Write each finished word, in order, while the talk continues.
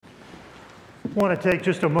I want to take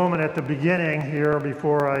just a moment at the beginning here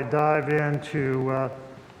before I dive in to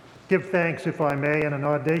give thanks, if I may, in an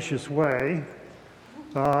audacious way,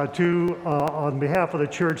 on behalf of the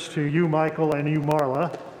church, to you, Michael, and you,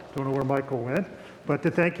 Marla. Don't know where Michael went, but to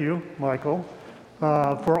thank you, Michael,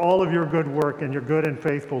 for all of your good work and your good and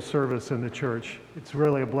faithful service in the church. It's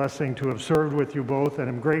really a blessing to have served with you both, and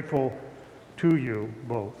I'm grateful to you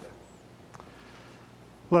both.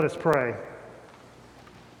 Let us pray.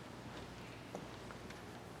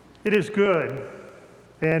 It is good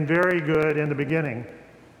and very good in the beginning.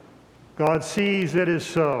 God sees it is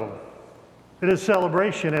so. It is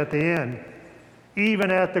celebration at the end.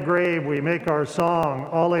 Even at the grave, we make our song,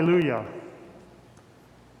 Alleluia.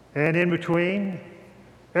 And in between,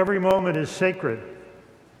 every moment is sacred.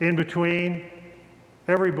 In between,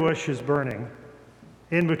 every bush is burning.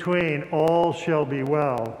 In between, all shall be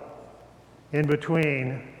well. In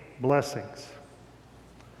between, blessings.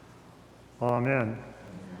 Amen.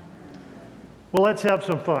 Well, let's have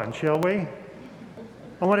some fun, shall we?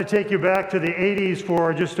 I want to take you back to the 80s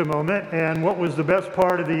for just a moment. And what was the best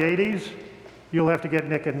part of the 80s? You'll have to get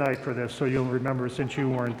Nick at night for this, so you'll remember since you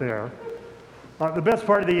weren't there. The best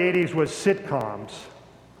part of the 80s was sitcoms.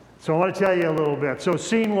 So I want to tell you a little bit. So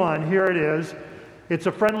scene one, here it is. It's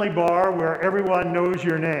a friendly bar where everyone knows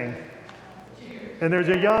your name. And there's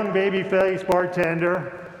a young baby-faced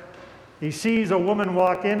bartender. He sees a woman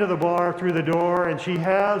walk into the bar through the door, and she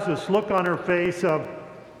has this look on her face of,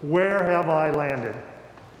 where have I landed?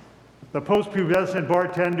 The post-pubescent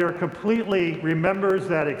bartender completely remembers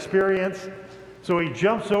that experience, so he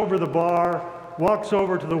jumps over the bar, walks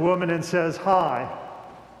over to the woman and says, hi.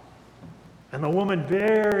 And the woman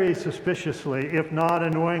very suspiciously, if not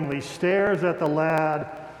annoyingly, stares at the lad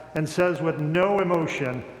and says with no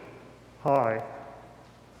emotion, hi.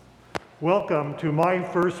 Welcome to my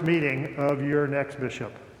first meeting of your next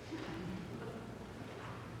bishop.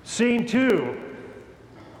 Scene two,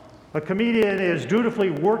 a comedian is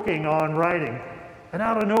dutifully working on writing, and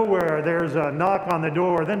out of nowhere there's a knock on the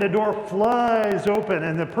door. Then the door flies open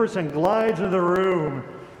and the person glides into the room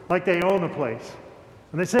like they own the place.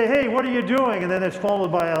 And they say, hey, what are you doing? And then it's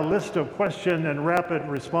followed by a list of question and rapid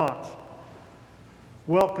response.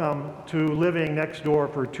 Welcome to living next door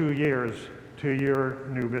for 2 years to your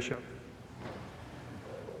new bishop.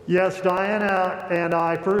 Yes, Diana and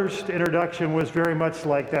I, first introduction was very much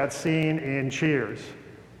like that scene in Cheers.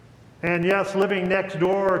 And yes, living next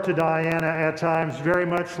door to Diana at times very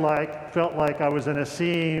much felt like I was in a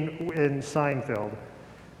scene in Seinfeld.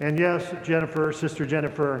 And yes, Jennifer, Sister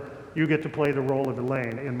Jennifer, you get to play the role of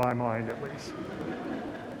Elaine, in my mind at least.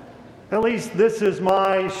 At least this is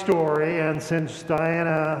my story, and since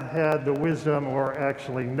Diana had the wisdom, or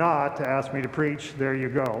actually not, to ask me to preach, there you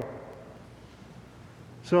go.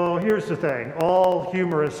 So here's the thing, all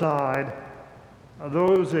humor aside,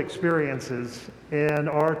 those experiences and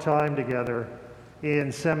our time together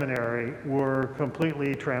in seminary were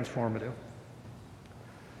completely transformative.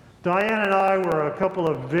 Diane and I were a couple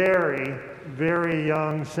of very, very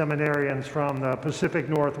young seminarians from the Pacific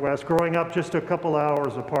Northwest, growing up just a couple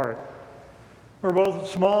hours apart. We're both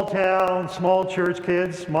small town, small church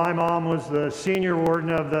kids. My mom was the senior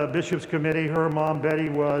warden of the Bishop's Committee. Her mom, Betty,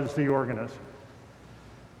 was the organist.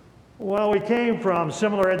 Well, we came from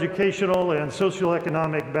similar educational and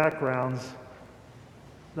socioeconomic backgrounds.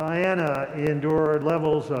 Diana endured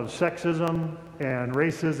levels of sexism and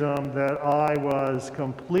racism that I was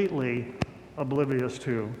completely oblivious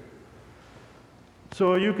to.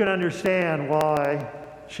 So you can understand why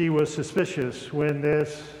she was suspicious when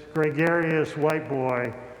this gregarious white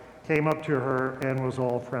boy came up to her and was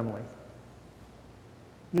all friendly.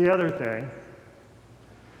 The other thing,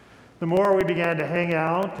 the more we began to hang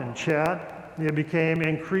out and chat, it became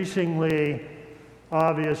increasingly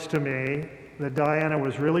obvious to me that Diana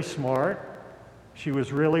was really smart, she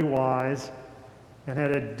was really wise, and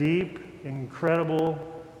had a deep, incredible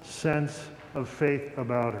sense of faith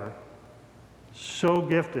about her. So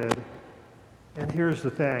gifted, and here's the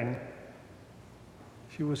thing,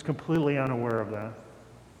 she was completely unaware of that.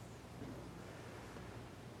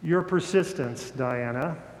 Your persistence,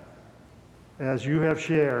 Diana, as you have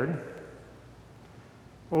shared,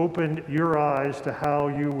 opened your eyes to how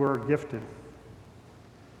you were gifted,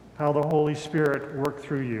 how the Holy Spirit worked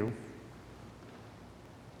through you.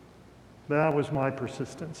 That was my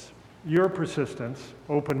persistence. Your persistence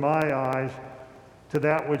opened my eyes to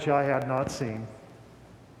that which I had not seen,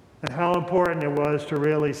 and how important it was to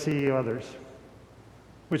really see others,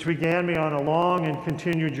 which began me on a long and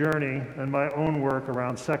continued journey in my own work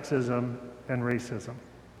around sexism and racism.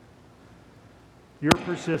 Your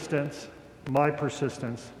persistence, my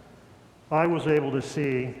persistence, I was able to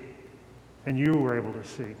see and you were able to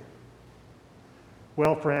see.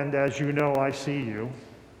 Well, friend, as you know, I see you,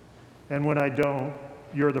 and when I don't,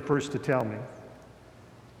 you're the first to tell me.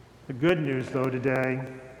 The good news, though, today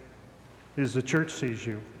is the church sees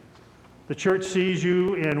you. The church sees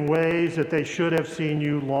you in ways that they should have seen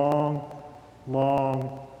you long,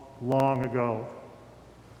 long, long ago.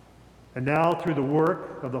 And now, through the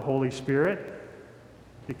work of the Holy Spirit,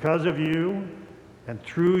 because of you, and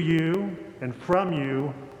through you, and from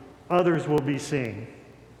you, others will be seen.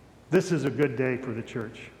 This is a good day for the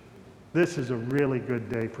church. This is a really good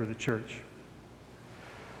day for the church.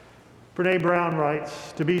 Brene Brown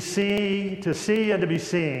writes, to see and to be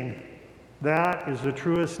seen, that is the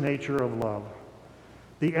truest nature of love.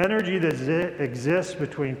 The energy that exists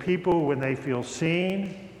between people when they feel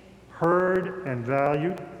seen, heard, and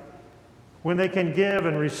valued, when they can give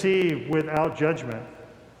and receive without judgment,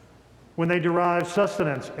 when they derive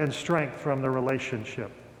sustenance and strength from the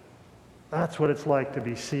relationship. That's what it's like to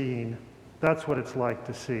be seen. That's what it's like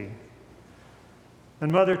to see.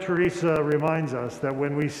 And Mother Teresa reminds us that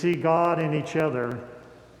when we see God in each other,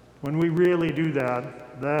 when we really do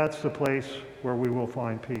that, that's the place where we will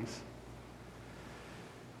find peace.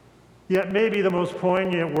 Yet maybe the most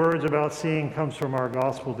poignant words about seeing comes from our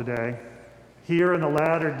gospel today. Here in the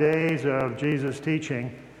latter days of Jesus'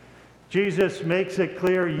 teaching, Jesus makes it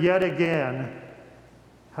clear yet again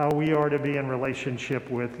how we are to be in relationship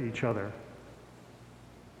with each other.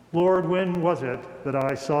 Lord, when was it that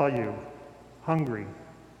I saw you hungry,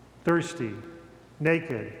 thirsty,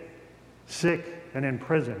 naked, sick, and in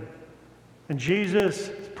prison? And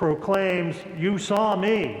Jesus proclaims, you saw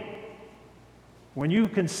me. When you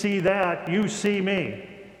can see that, you see me.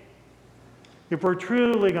 If we're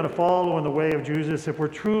truly going to follow in the way of Jesus, if we're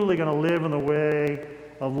truly going to live in the way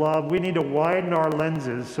of love, we need to widen our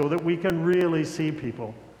lenses so that we can really see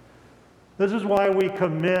people. This is why we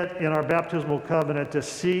commit in our baptismal covenant to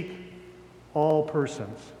seek all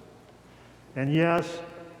persons. And yes,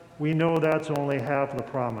 we know that's only half the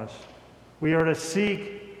promise. We are to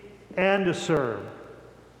seek and to serve.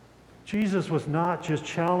 Jesus was not just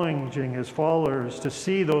challenging his followers to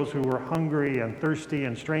see those who were hungry and thirsty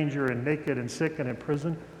and stranger and naked and sick and in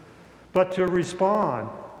prison, but to respond,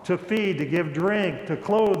 to feed, to give drink, to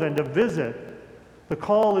clothe, and to visit. The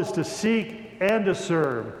call is to seek and to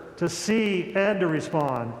serve, to see and to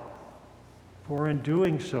respond. For in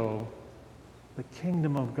doing so, the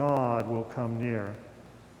kingdom of God will come near.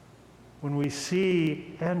 When we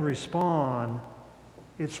see and respond,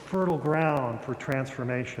 it's fertile ground for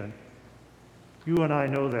transformation. You and I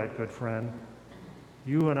know that, good friend.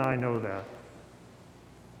 You and I know that.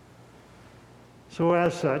 So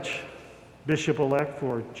as such, Bishop-elect,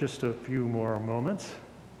 for just a few more moments,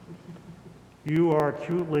 you are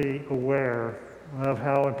acutely aware of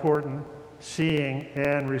how important seeing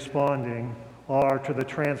and responding are to the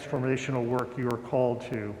transformational work you are called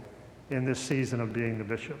to in this season of being the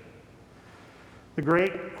bishop. The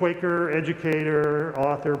great Quaker educator,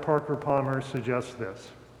 author Parker Palmer suggests this.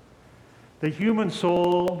 The human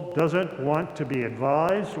soul doesn't want to be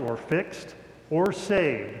advised or fixed or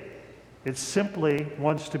saved. It simply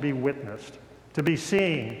wants to be witnessed, to be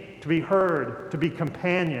seen, to be heard, to be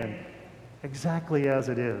companioned, exactly as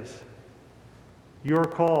it is. Your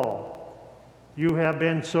call, you have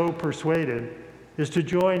been so persuaded, is to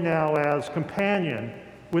join now as companion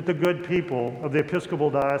with the good people of the Episcopal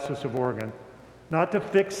Diocese of Oregon. Not to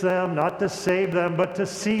fix them, not to save them, but to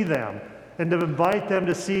see them and to invite them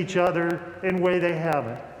to see each other in a way they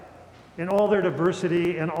haven't, in all their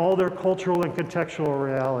diversity and all their cultural and contextual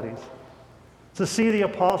realities. To see the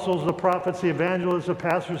apostles, the prophets, the evangelists, the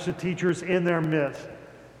pastors, the teachers in their midst.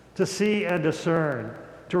 To see and discern.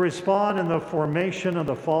 To respond in the formation of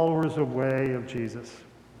the followers of way of Jesus.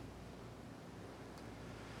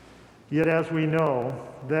 Yet as we know,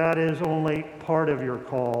 that is only part of your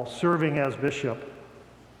call, serving as bishop,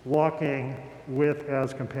 walking with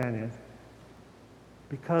as companion.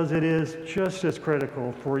 Because it is just as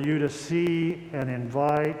critical for you to see and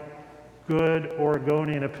invite good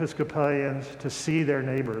Oregonian Episcopalians to see their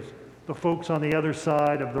neighbors, the folks on the other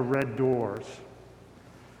side of the red doors.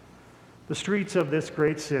 The streets of this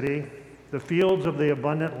great city, the fields of the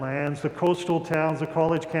abundant lands, the coastal towns, the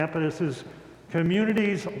college campuses,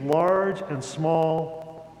 communities large and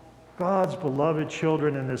small, God's beloved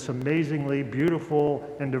children in this amazingly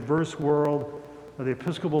beautiful and diverse world of the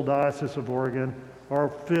Episcopal Diocese of Oregon are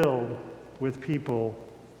filled with people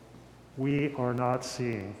we are not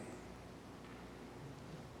seeing.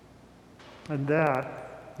 And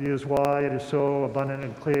that is why it is so abundant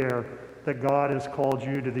and clear that God has called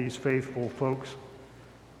you to these faithful folks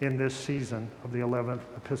in this season of the 11th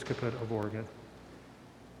Episcopate of Oregon.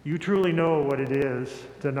 You truly know what it is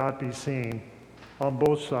to not be seen on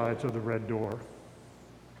both sides of the red door.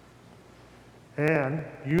 And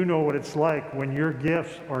you know what it's like when your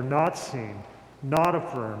gifts are not seen, not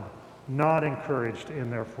affirmed, not encouraged in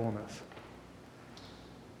their fullness.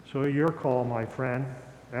 So your call, my friend,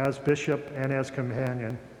 as bishop and as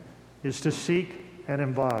companion, is to seek and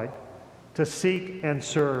invite, to seek and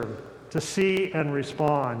serve, to see and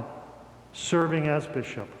respond, serving as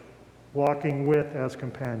bishop, walking with as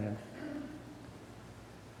companion.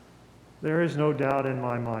 There is no doubt in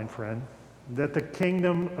my mind, friend, that the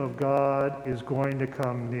kingdom of God is going to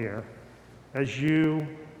come near as you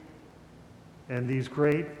and these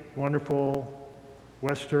great, wonderful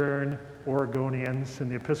Western Oregonians in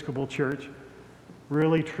the Episcopal Church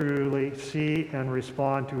really truly see and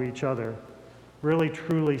respond to each other, really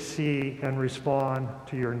truly see and respond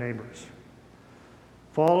to your neighbors.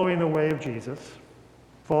 Following the way of Jesus,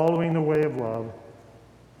 following the way of love,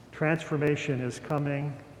 transformation is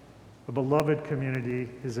coming. A beloved community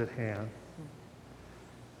is at hand.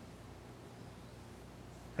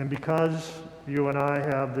 And because you and I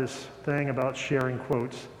have this thing about sharing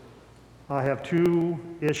quotes, I have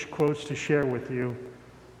two-ish quotes to share with you.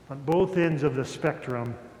 On both ends of the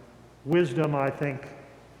spectrum, wisdom, I think,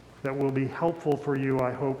 that will be helpful for you,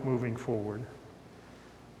 I hope, moving forward.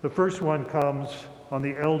 The first one comes on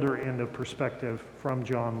the elder end of perspective from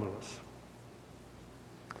John Lewis.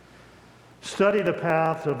 Study the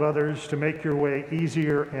paths of others to make your way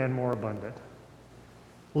easier and more abundant.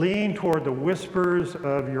 Lean toward the whispers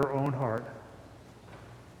of your own heart.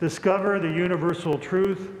 Discover the universal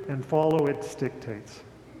truth and follow its dictates.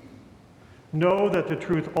 Know that the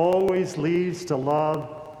truth always leads to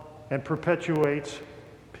love and perpetuates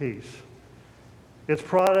peace. Its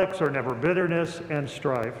products are never bitterness and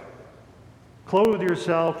strife. Clothe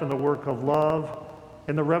yourself in the work of love,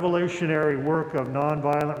 in the revolutionary work of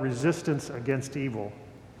nonviolent resistance against evil.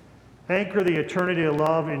 Anchor the eternity of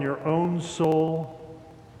love in your own soul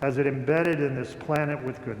as it embedded in this planet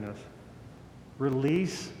with goodness.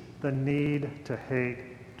 Release the need to hate,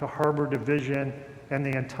 to harbor division, and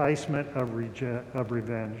the enticement of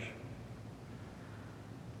revenge.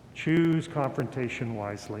 Choose confrontation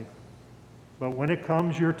wisely. But when it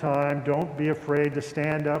comes your time, don't be afraid to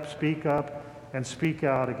stand up, and speak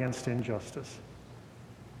out against injustice.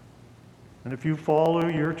 And if you follow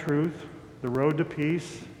your truth, the road to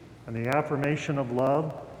peace and the affirmation of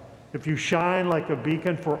love, if you shine like a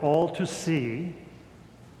beacon for all to see,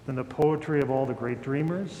 then the poetry of all the great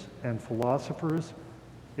dreamers and philosophers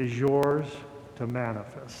is yours to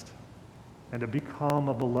manifest and to become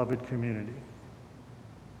a beloved community.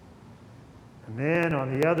 And then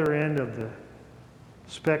on the other end of the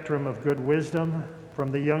spectrum of good wisdom,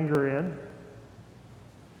 from the younger end,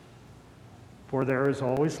 for there is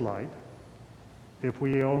always light, if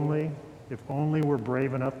only we're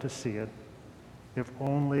brave enough to see it, if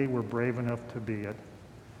only we're brave enough to be it.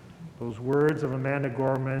 Those words of Amanda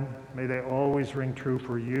Gorman, may they always ring true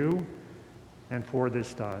for you and for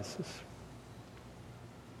this diocese.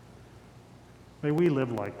 May we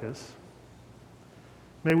live like this.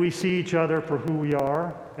 May we see each other for who we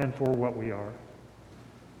are and for what we are.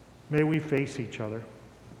 May we face each other,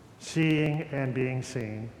 seeing and being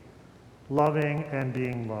seen, loving and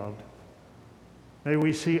being loved. May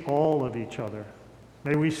we see all of each other.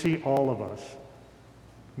 May we see all of us.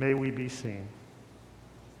 May we be seen.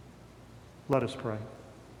 Let us pray.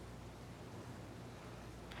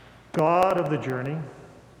 God of the journey,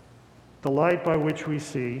 the light by which we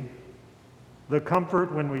see, the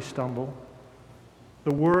comfort when we stumble,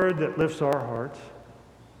 the word that lifts our hearts,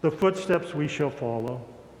 the footsteps we shall follow,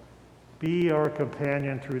 be our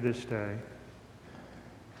companion through this day.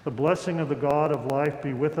 The blessing of the God of life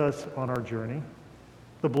be with us on our journey.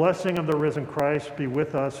 The blessing of the risen Christ be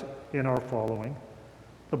with us in our following.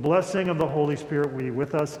 The blessing of the Holy Spirit be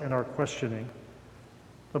with us in our questioning.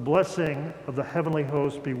 The blessing of the heavenly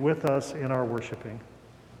host be with us in our worshiping.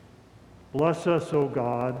 Bless us, O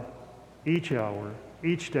God, each hour,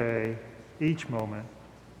 each day, each moment,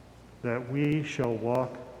 that we shall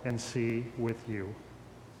walk and see with you.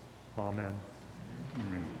 Amen.